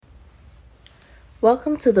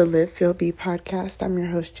Welcome to the Live Feel Be podcast. I'm your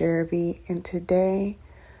host, Jeremy, and today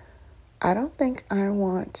I don't think I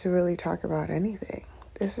want to really talk about anything.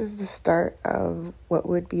 This is the start of what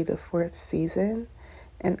would be the fourth season,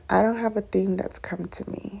 and I don't have a theme that's come to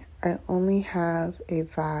me. I only have a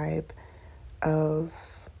vibe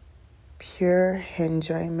of pure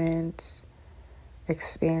enjoyment,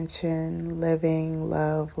 expansion, living,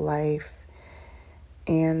 love, life,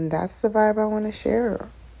 and that's the vibe I want to share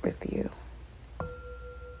with you.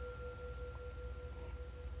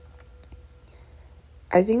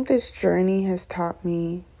 I think this journey has taught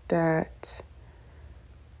me that,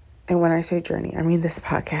 and when I say journey, I mean this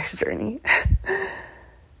podcast journey.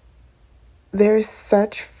 There's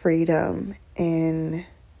such freedom in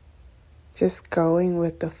just going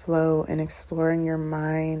with the flow and exploring your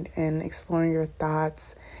mind and exploring your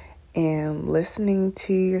thoughts and listening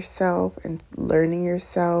to yourself and learning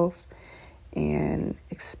yourself and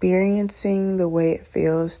experiencing the way it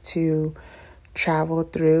feels to travel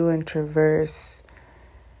through and traverse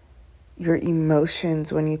your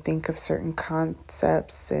emotions when you think of certain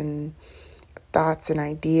concepts and thoughts and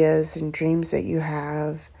ideas and dreams that you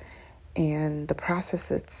have, and the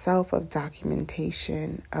process itself of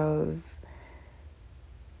documentation, of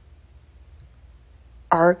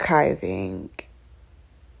archiving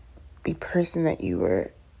the person that you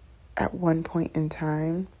were at one point in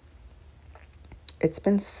time. It's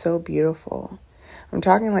been so beautiful. I'm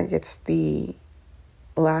talking like it's the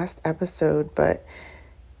last episode, but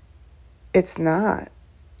it's not.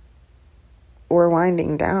 We're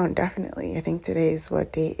winding down, definitely. I think today's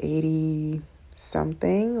day 80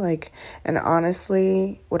 something. And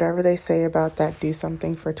honestly, whatever they say about that do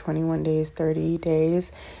something for 21 days, 30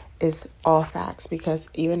 days is all facts, because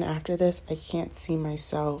even after this, I can't see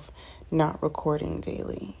myself not recording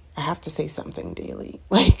daily. I have to say something daily.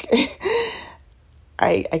 I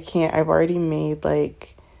can't. I've already made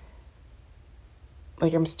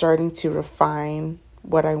I'm starting to refine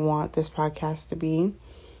what I want this podcast to be.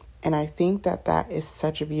 And I think that is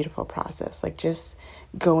such a beautiful process. Just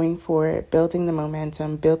going for it, building the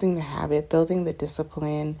momentum, building the habit, building the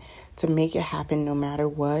discipline to make it happen no matter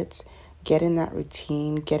what. Get in that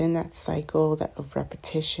routine, get in that cycle of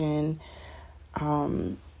repetition.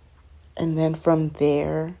 And then from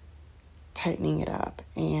there, tightening it up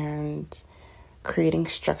and creating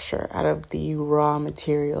structure out of the raw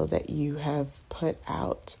material that you have put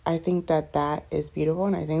out. I think that is beautiful,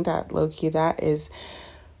 and I think that low-key that is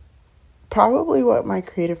probably what my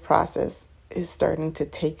creative process is starting to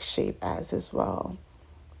take shape as well.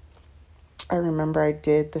 I remember I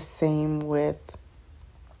did the same with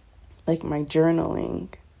my journaling.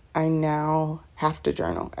 I now have to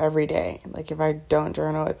journal every day. If I don't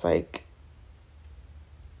journal, it's I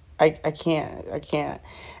can't.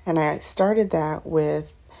 And I started that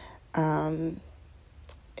with an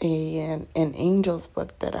angels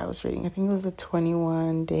book that I was reading. I think it was the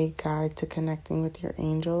 21-day guide to connecting with your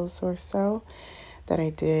angels or so, that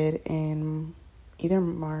I did in either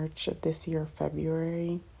March of this year or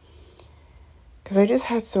February. Because I just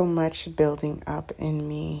had so much building up in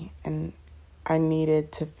me, and I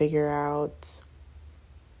needed to figure out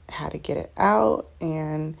how to get it out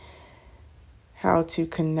and how to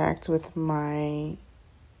connect with my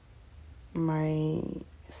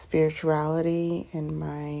spirituality and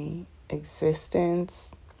my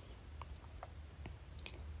existence.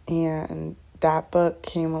 And that book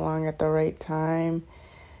came along at the right time.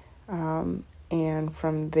 And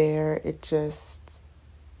from there, it just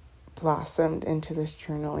blossomed into this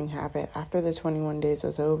journaling habit. After the 21 days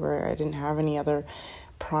was over, I didn't have any other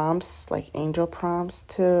prompts, angel prompts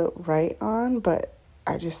to write on, but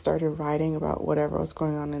I just started writing about whatever was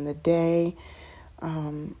going on in the day,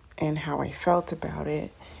 and how I felt about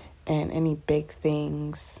it, and any big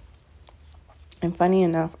things. And funny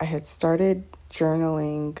enough, I had started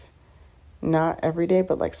journaling not every day,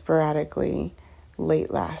 but sporadically late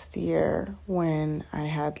last year, when I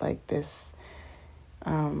had this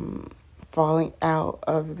falling out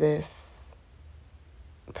of this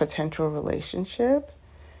potential relationship.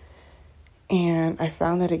 And I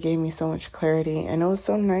found that it gave me so much clarity, and it was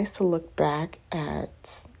so nice to look back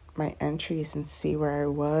at my entries and see where I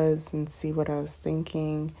was and see what I was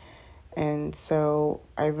thinking. And so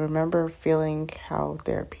I remember feeling how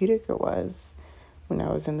therapeutic it was when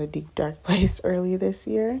I was in the deep, dark place early this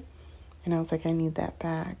year. And I was like, I need that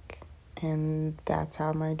back. And that's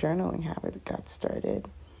how my journaling habit got started.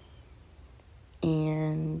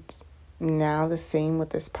 And now the same with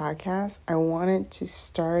this podcast. I wanted to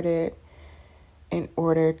start it in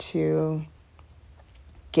order to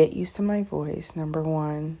get used to my voice, number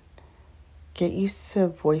one, get used to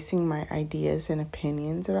voicing my ideas and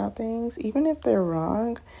opinions about things, even if they're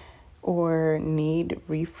wrong or need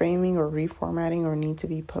reframing or reformatting or need to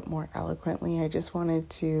be put more eloquently. I just wanted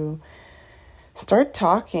to start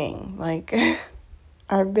talking. Like,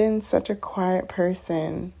 I've been such a quiet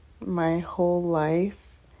person my whole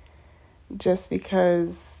life just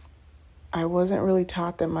because I wasn't really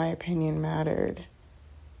taught that my opinion mattered.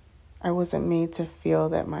 I wasn't made to feel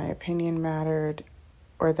that my opinion mattered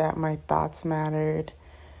or that my thoughts mattered.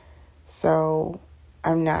 So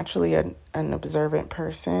I'm naturally an observant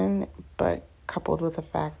person, but coupled with the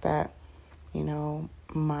fact that,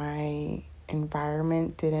 my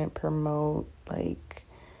environment didn't promote like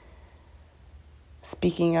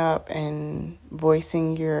speaking up and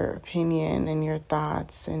voicing your opinion and your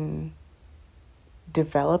thoughts and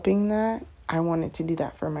developing that, I wanted to do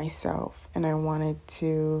that for myself. And I wanted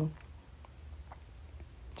to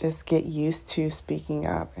just get used to speaking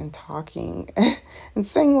up and talking and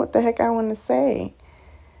saying what the heck I want to say.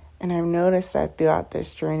 And I've noticed that throughout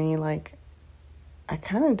this journey, like, I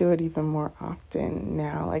kind of do it even more often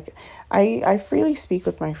now. Like, I freely speak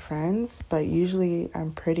with my friends, but usually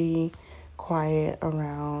I'm pretty quiet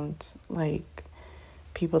around, like,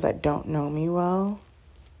 people that don't know me well.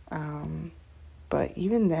 But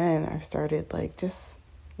even then, I've started, like, just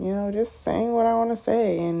saying what I want to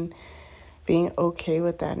say and being okay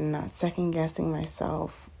with that and not second guessing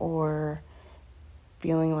myself or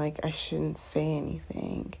feeling like I shouldn't say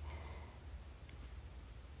anything.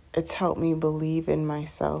 It's helped me believe in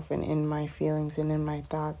myself and in my feelings and in my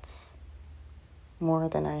thoughts more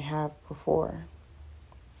than I have before.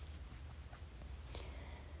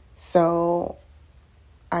 So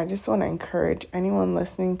I just want to encourage anyone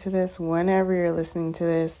listening to this, whenever you're listening to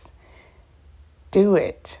this, do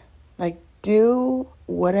it. Like, do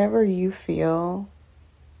whatever you feel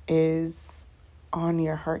is on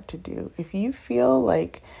your heart to do. If you feel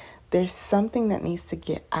like there's something that needs to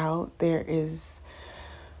get out, there is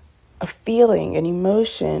a feeling, an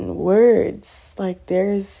emotion, words, like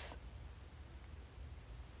there's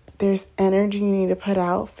energy you need to put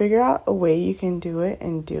out, figure out a way you can do it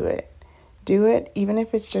and do it. Do it even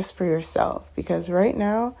if it's just for yourself, because right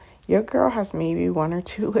now your girl has maybe 1 or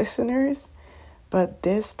 2 listeners, but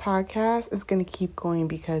this podcast is going to keep going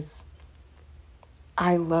because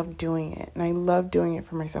I love doing it, and I love doing it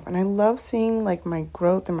for myself, and I love seeing like my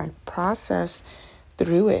growth and my process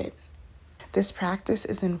through it. This practice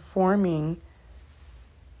is informing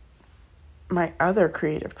my other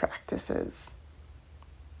creative practices,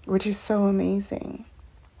 which is so amazing.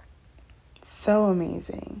 So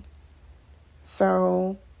amazing.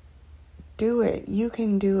 So do it. You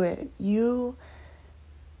can do it. You,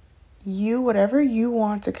 whatever you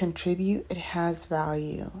want to contribute, it has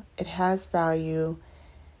value. It has value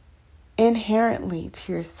inherently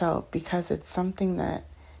to yourself because it's something that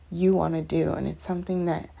you want to do, and it's something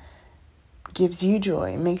that gives you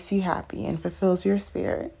joy, makes you happy, and fulfills your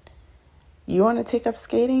spirit. You want to take up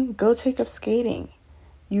skating? Go take up skating.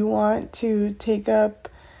 You want to take up,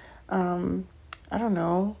 I don't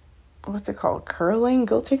know, what's it called? Curling?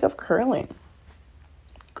 Go take up curling.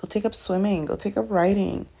 Go take up swimming. Go take up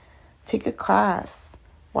writing. Take a class.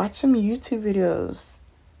 Watch some YouTube videos.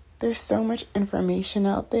 There's so much information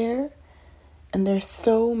out there. And there's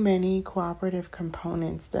so many cooperative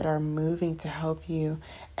components that are moving to help you,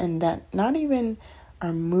 and that not even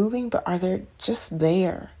are moving, but are there just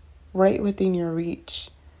there, right within your reach.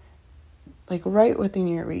 Like right within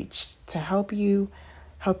your reach to help you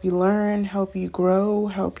learn, help you grow,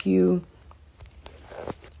 help you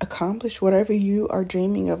accomplish whatever you are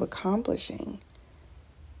dreaming of accomplishing.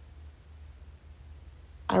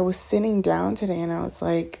 I was sitting down today and I was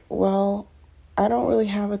like, well, I don't really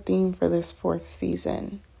have a theme for this 4th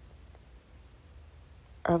season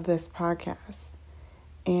of this podcast.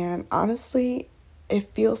 And honestly,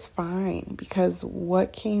 it feels fine because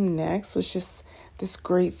what came next was just this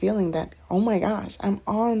great feeling that, oh my gosh, I'm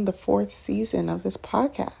on the 4th season of this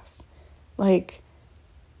podcast. Like,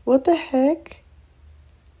 what the heck?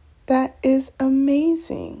 That is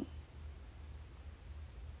amazing.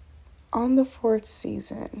 On the 4th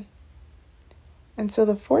season. And so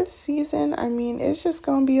the 4th season, I mean, it's just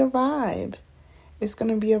going to be a vibe. It's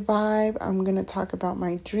going to be a vibe. I'm going to talk about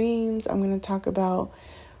my dreams. I'm going to talk about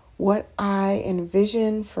what I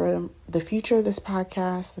envision for the future of this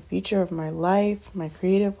podcast, the future of my life, my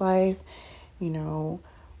creative life,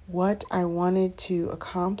 what I wanted to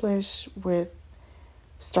accomplish with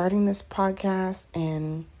starting this podcast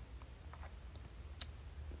and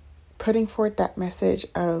putting forth that message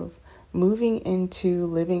of moving into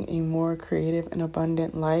living a more creative and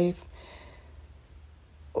abundant life.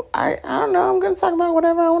 I don't know. I'm going to talk about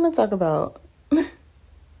whatever I want to talk about.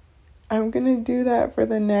 I'm going to do that for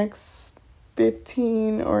the next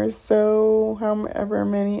 15 or so, however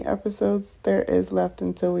many episodes there is left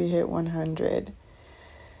until we hit 100.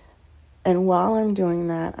 And while I'm doing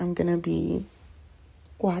that, I'm going to be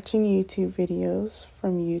watching YouTube videos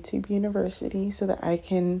from YouTube University so that I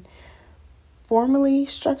can formally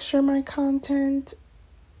structure my content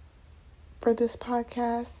for this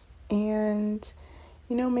podcast and,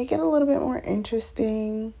 make it a little bit more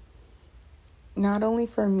interesting, not only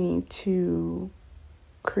for me to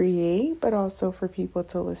create, but also for people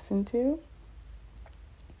to listen to.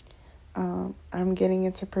 I'm getting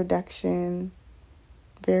into production,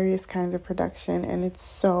 various kinds of production, and it's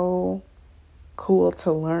so cool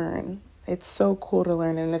to learn. It's so cool to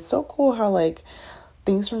learn, and it's so cool how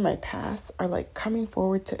things from my past are coming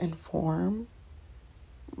forward to inform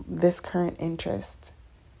this current interest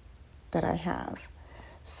that I have.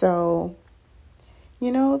 So,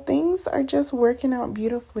 things are just working out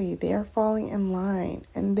beautifully. They are falling in line,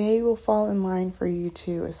 and they will fall in line for you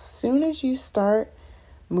too. As soon as you start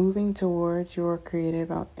moving towards your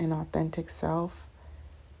creative and authentic self,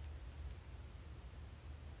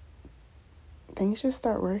 things just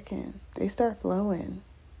start working. They start flowing.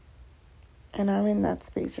 And I'm in that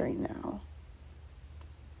space right now.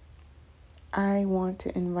 I want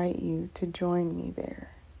to invite you to join me there.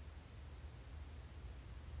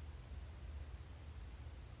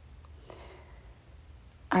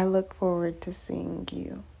 I look forward to seeing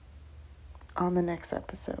you on the next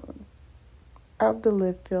episode of the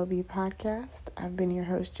Live Feel Be podcast. I've been your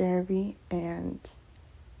host, Jeremy, and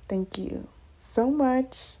thank you so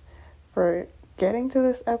much for getting to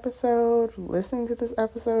this episode, listening to this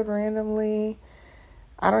episode randomly.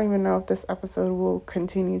 I don't even know if this episode will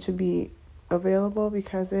continue to be available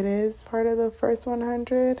because it is part of the first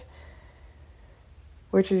 100,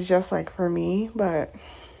 which is just for me, but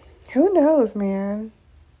who knows, man?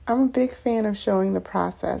 I'm a big fan of showing the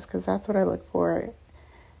process because that's what I look for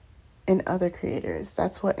in other creators.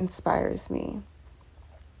 That's what inspires me.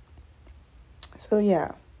 So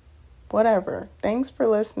yeah, whatever. Thanks for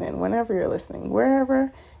listening, whenever you're listening,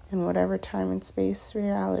 wherever, in whatever time and space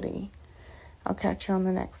reality. I'll catch you on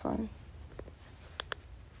the next one.